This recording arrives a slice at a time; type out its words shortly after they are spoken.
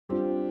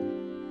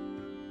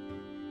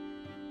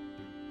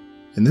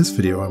In this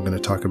video, I'm going to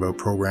talk about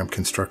program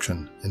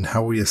construction and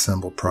how we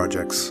assemble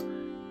projects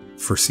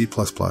for C++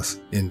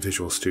 in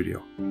Visual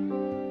Studio.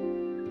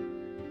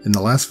 In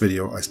the last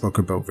video, I spoke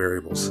about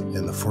variables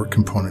and the four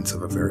components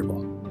of a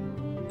variable.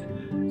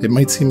 It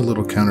might seem a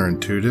little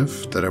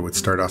counterintuitive that I would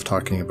start off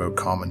talking about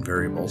common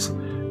variables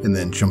and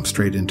then jump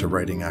straight into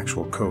writing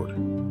actual code.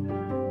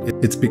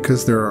 It's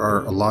because there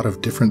are a lot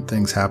of different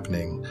things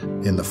happening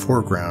in the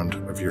foreground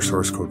of your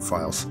source code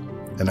files,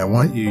 and I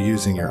want you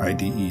using your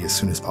IDE as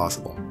soon as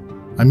possible.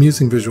 I'm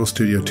using Visual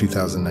Studio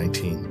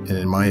 2019, and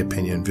in my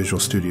opinion, Visual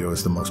Studio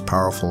is the most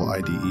powerful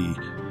IDE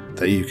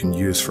that you can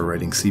use for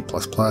writing C++,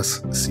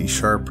 C#,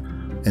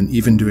 and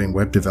even doing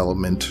web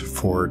development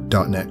for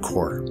 .NET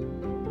Core.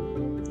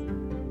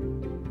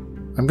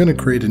 I'm going to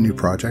create a new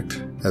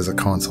project as a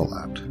console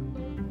app.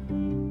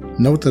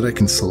 Note that I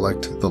can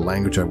select the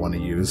language I want to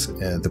use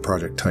and the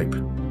project type.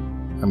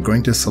 I'm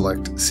going to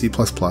select C++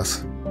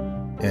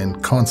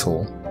 and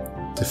console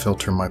to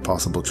filter my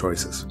possible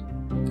choices.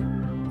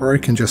 Or I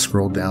can just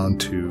scroll down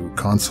to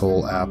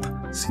console app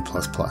C++.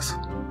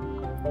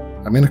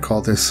 I'm going to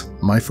call this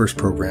my first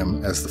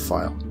program as the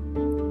file.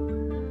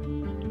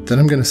 Then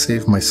I'm going to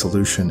save my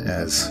solution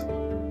as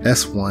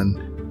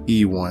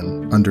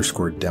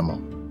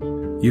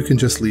S1E1_demo. You can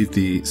just leave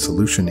the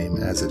solution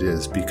name as it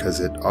is because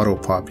it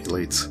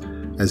auto-populates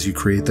as you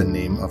create the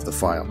name of the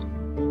file.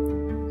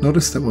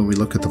 Notice that when we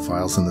look at the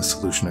files in the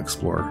Solution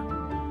Explorer,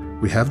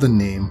 we have the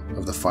name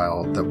of the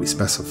file that we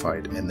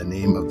specified and the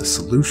name of the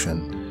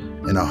solution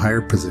in a higher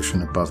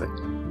position above it.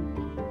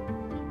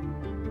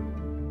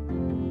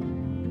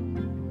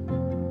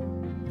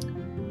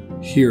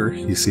 Here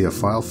you see a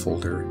file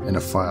folder and a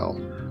file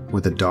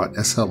with a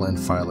 .sln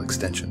file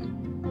extension.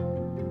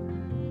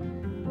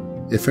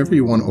 If ever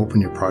you want to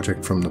open your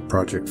project from the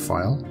project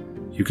file,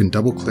 you can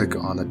double click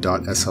on a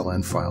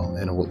 .sln file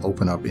and it will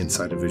open up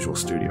inside of Visual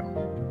Studio.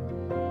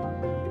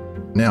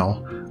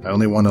 Now, I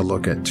only want to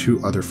look at two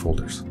other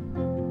folders.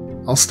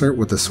 I'll start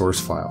with the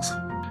source files.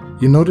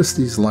 You notice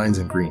these lines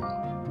in green.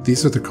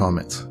 These are the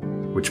comments,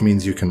 which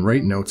means you can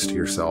write notes to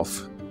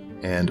yourself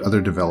and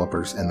other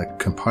developers, and the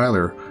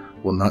compiler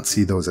will not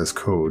see those as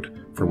code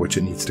for which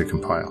it needs to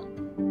compile.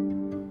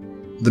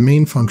 The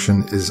main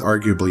function is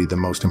arguably the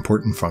most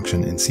important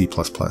function in C++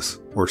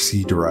 or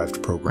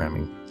C-derived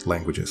programming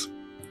languages.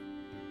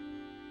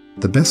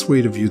 The best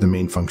way to view the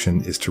main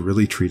function is to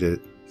really treat it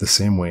the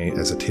same way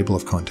as a table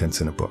of contents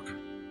in a book.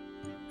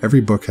 Every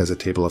book has a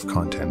table of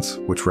contents,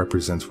 which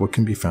represents what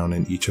can be found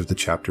in each of the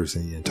chapters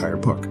in the entire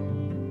book.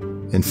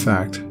 In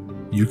fact,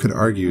 you could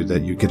argue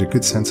that you get a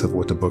good sense of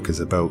what the book is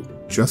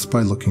about just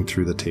by looking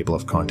through the table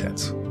of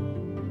contents.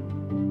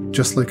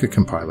 Just like a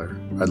compiler,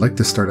 I'd like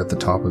to start at the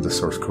top of the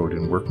source code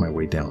and work my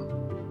way down.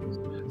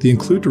 The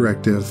include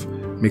directive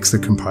makes the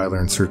compiler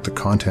insert the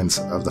contents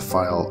of the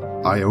file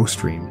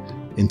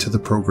IOStream into the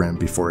program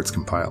before it's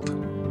compiled.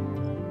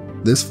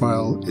 This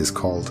file is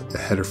called a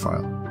header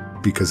file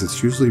because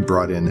it's usually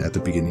brought in at the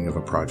beginning of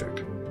a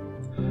project.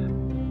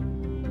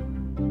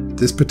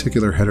 This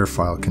particular header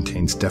file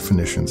contains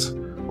definitions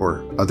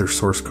or other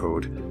source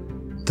code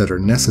that are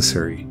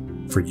necessary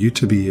for you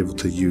to be able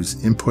to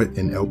use input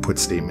and output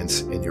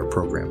statements in your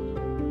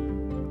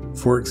program.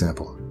 For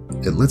example,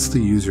 it lets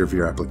the user of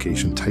your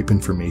application type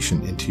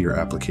information into your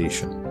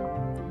application.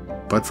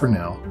 But for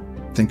now,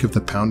 think of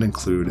the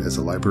 #include as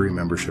a library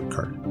membership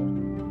card.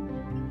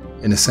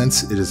 In a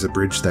sense, it is a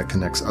bridge that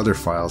connects other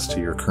files to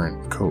your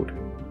current code.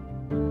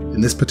 In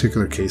this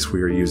particular case,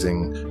 we are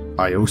using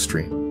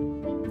IOStream,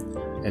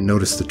 and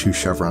notice the two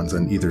chevrons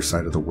on either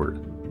side of the word.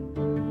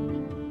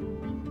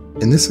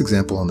 In this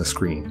example on the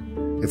screen,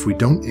 if we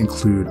don't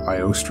include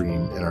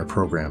IOStream in our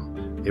program,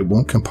 it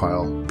won't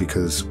compile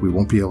because we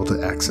won't be able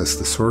to access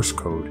the source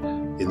code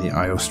in the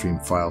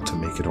IOStream file to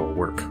make it all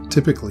work.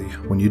 Typically,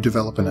 when you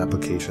develop an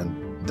application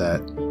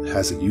that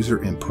has a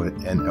user input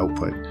and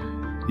output,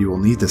 you will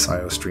need this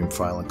IOStream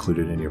file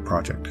included in your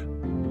project.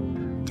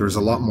 There's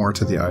a lot more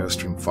to the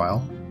IOStream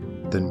file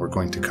than we're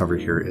going to cover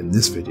here in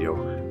this video,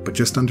 but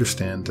just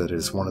understand that it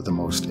is one of the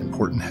most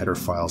important header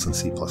files in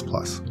C++.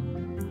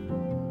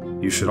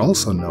 You should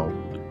also note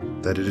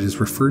that it is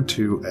referred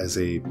to as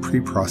a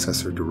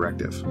preprocessor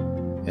directive,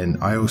 and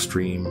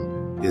IOStream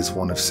is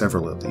one of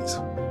several of these.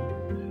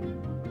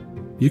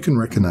 You can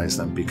recognize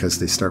them because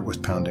they start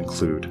with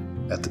 #include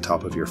at the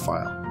top of your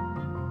file.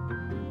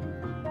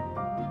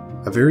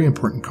 A very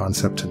important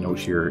concept to note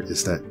here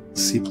is that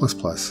C++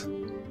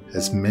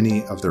 has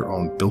many of their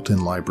own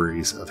built-in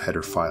libraries of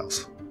header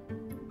files.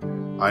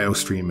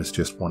 IOStream is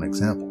just one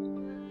example.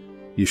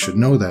 You should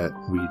know that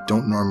we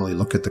don't normally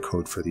look at the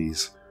code for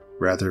these,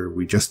 rather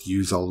we just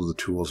use all of the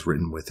tools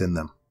written within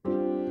them.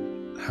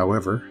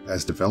 However,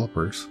 as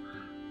developers,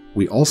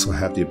 we also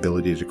have the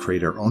ability to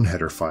create our own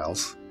header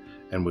files,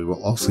 and we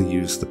will also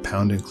use the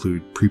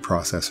 #include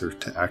preprocessor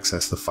to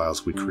access the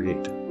files we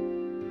create.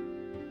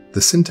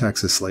 The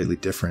syntax is slightly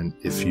different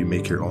if you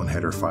make your own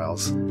header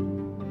files,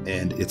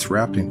 and it's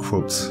wrapped in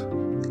quotes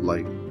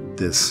like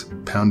this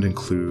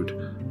 #include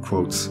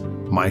quotes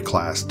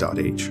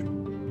myclass.h.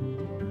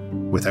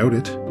 Without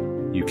it,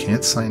 you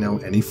can't sign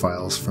out any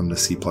files from the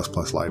C++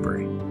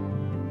 library.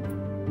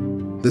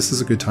 This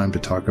is a good time to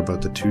talk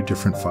about the two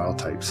different file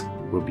types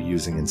we'll be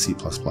using in C++.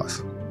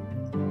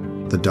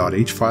 The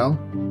 .h file,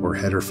 or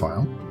header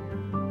file,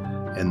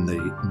 and the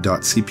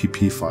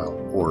 .cpp file,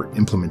 or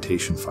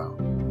implementation file.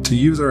 To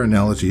use our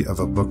analogy of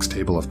a book's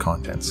table of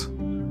contents,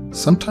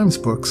 sometimes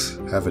books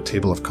have a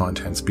table of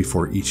contents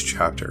before each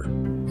chapter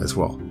as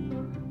well,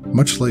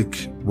 much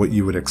like what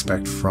you would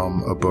expect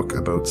from a book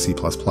about C++.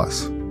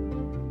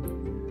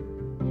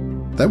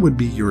 That would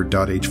be your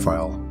 .h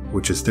file,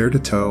 which is there to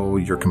tell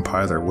your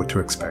compiler what to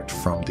expect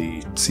from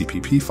the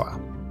CPP file.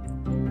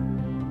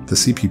 The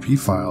CPP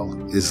file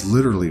is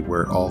literally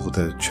where all of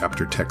the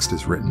chapter text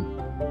is written.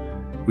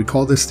 We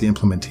call this the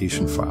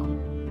implementation file,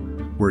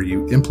 where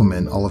you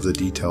implement all of the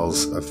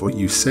details of what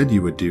you said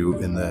you would do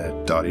in the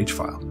 .h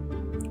file.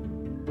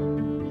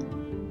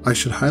 I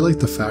should highlight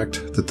the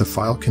fact that the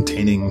file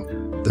containing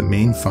the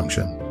main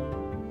function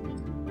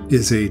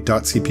is a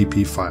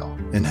 .cpp file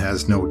and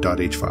has no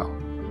 .h file.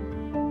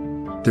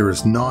 There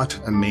is not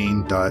a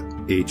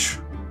main.h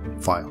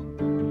file.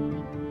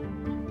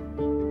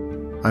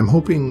 I'm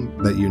hoping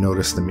that you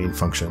notice the main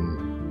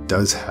function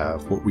does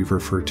have what we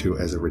refer to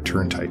as a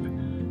return type,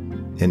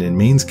 and in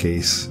main's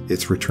case,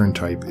 its return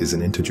type is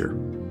an integer.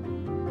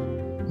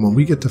 When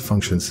we get to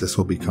functions, this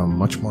will become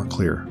much more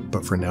clear,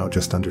 but for now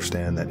just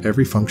understand that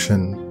every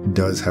function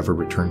does have a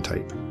return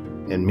type,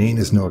 and main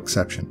is no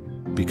exception,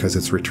 because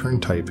its return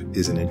type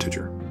is an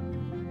integer.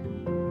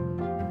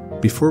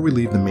 Before we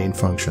leave the main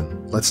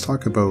function, let's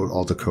talk about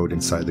all the code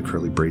inside the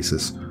curly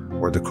braces,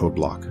 or the code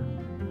block.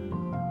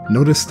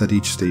 Notice that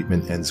each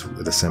statement ends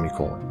with a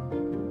semicolon.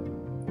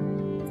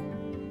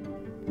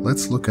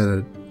 Let's look at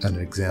an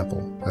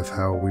example of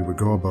how we would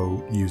go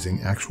about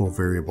using actual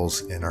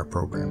variables in our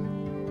program.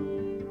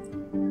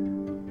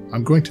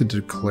 I'm going to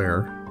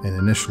declare and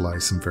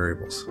initialize some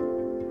variables.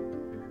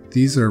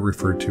 These are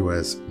referred to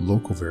as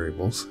local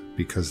variables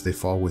because they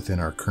fall within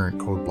our current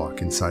code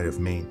block inside of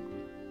main.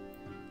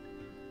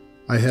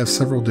 I have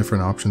several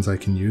different options I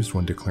can use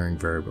when declaring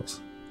variables.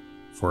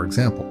 For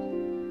example,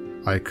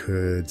 I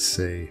could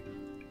say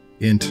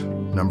int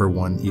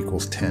number1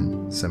 equals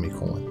 10,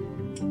 semicolon.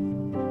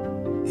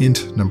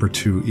 Int number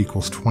 2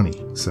 equals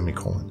 20,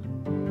 semicolon.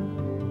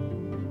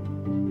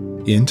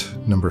 Int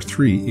number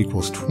 3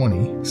 equals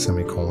 20,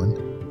 semicolon.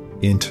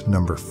 Int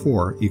number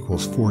 4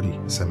 equals 40,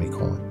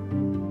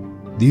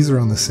 semicolon. These are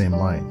on the same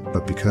line,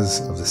 but because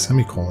of the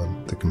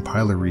semicolon, the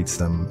compiler reads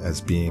them as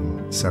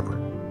being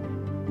separate.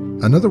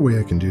 Another way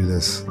I can do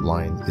this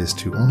line is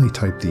to only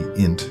type the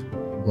int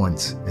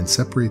once and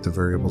separate the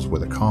variables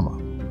with a comma.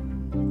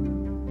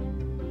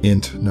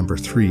 Int number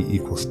 3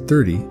 equals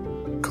 30,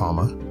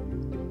 comma.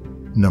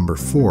 Number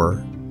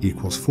 4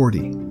 equals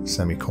 40,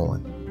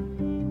 semicolon.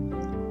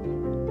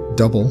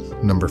 Double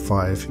number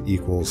 5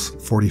 equals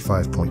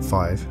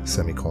 45.5,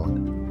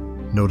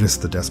 semicolon. Notice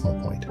the decimal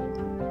point.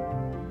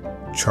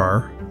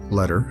 Char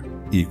letter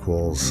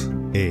equals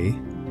A,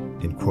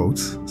 in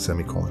quotes,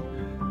 semicolon.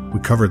 We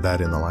covered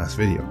that in the last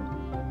video.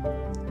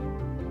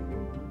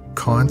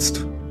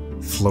 Const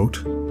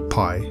float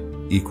pi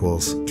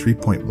equals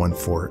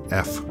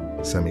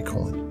 3.14f,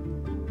 semicolon.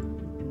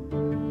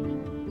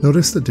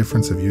 Notice the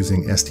difference of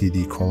using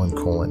std:::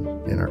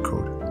 in our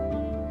code.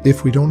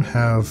 If we don't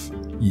have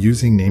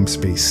using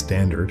namespace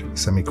standard,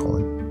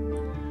 semicolon,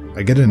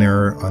 I get an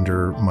error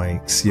under my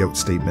cout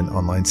statement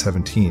on line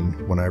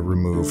 17 when I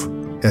remove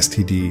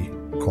std::.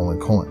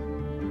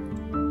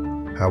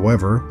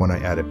 However, when I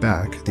add it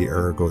back, the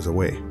error goes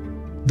away.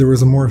 There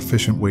is a more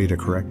efficient way to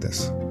correct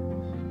this.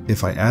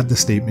 If I add the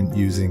statement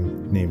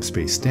using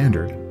namespace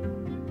standard,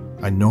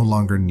 I no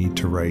longer need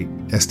to write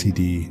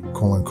std:::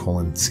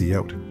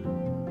 cout.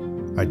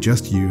 I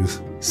just use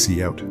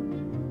cout.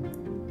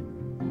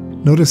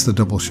 Notice the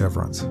double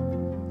chevrons.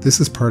 This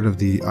is part of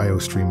the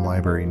IOStream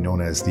library known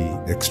as the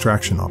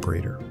extraction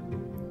operator.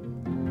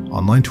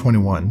 On line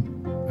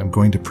 21, I'm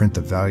going to print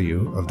the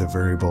value of the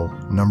variable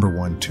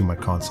number1 to my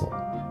console.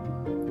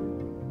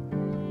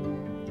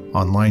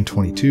 On line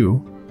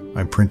 22,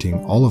 I'm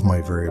printing all of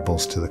my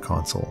variables to the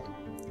console,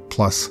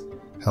 plus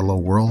hello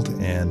world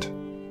and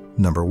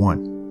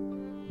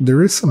number1.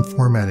 There is some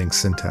formatting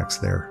syntax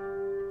there,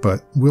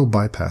 but we'll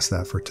bypass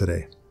that for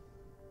today.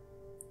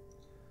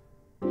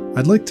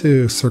 I'd like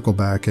to circle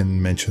back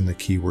and mention the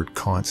keyword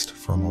const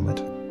for a moment.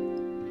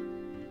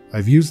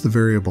 I've used the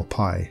variable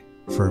pi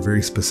for a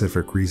very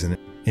specific reason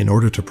in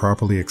order to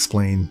properly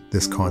explain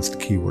this const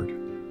keyword.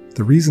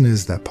 The reason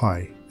is that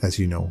pi, as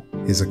you know,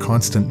 is a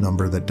constant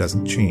number that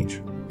doesn't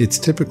change. It's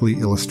typically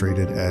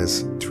illustrated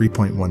as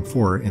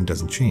 3.14 and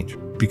doesn't change.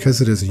 Because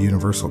it is a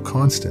universal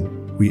constant,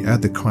 we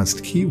add the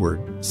const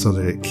keyword so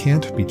that it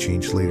can't be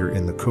changed later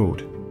in the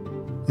code.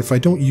 If I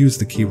don't use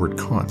the keyword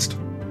const,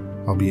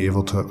 I'll be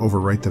able to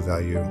overwrite the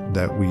value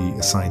that we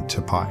assigned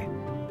to pi.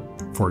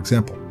 For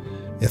example,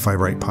 if I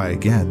write pi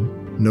again,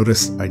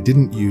 notice I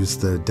didn't use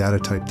the data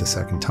type the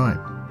second time.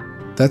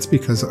 That's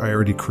because I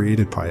already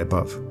created pi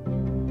above.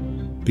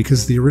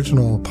 Because the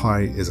original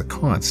pi is a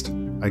const,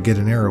 I get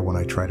an error when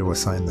I try to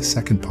assign the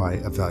second pi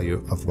a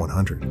value of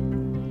 100.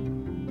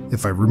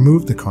 If I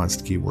remove the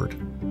const keyword,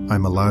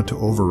 I'm allowed to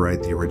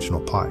override the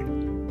original pi.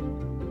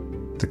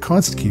 The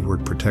const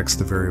keyword protects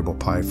the variable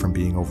pi from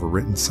being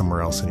overwritten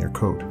somewhere else in your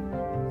code.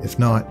 If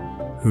not,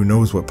 who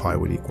knows what pi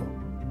would equal.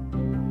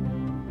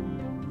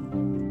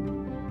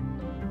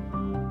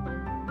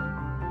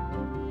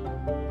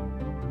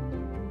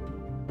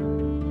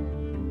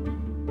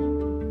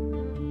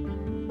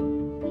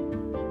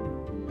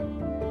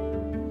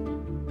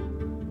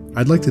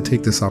 I'd like to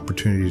take this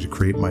opportunity to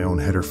create my own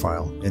header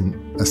file and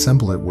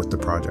assemble it with the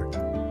project.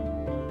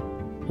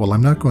 While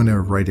I'm not going to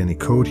write any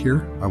code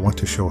here, I want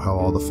to show how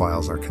all the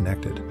files are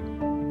connected.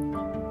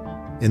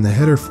 In the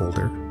header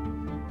folder,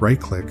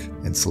 right-click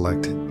and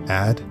select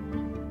Add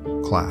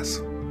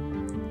Class.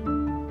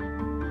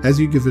 As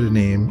you give it a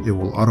name, it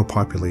will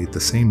auto-populate the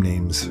same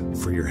names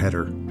for your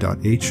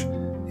header.h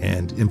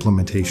and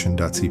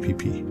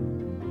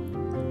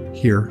implementation.cpp.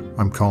 Here,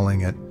 I'm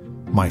calling it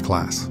My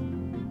Class.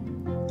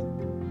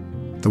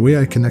 The way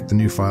I connect the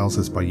new files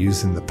is by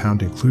using the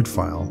 #include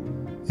file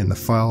in the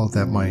file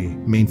that my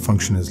main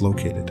function is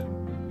located.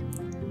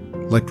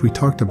 Like we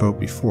talked about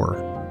before,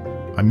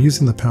 I'm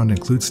using the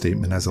 #include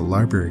statement as a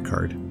library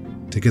card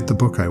to get the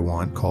book I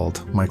want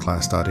called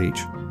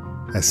myclass.h,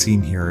 as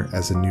seen here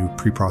as a new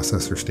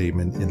preprocessor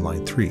statement in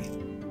line 3.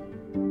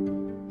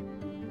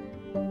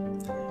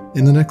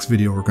 In the next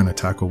video, we're going to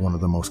tackle one of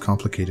the most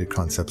complicated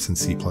concepts in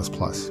C++,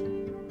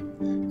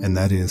 and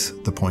that is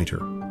the pointer.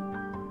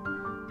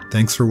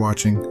 Thanks for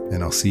watching,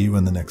 and I'll see you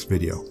in the next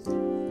video.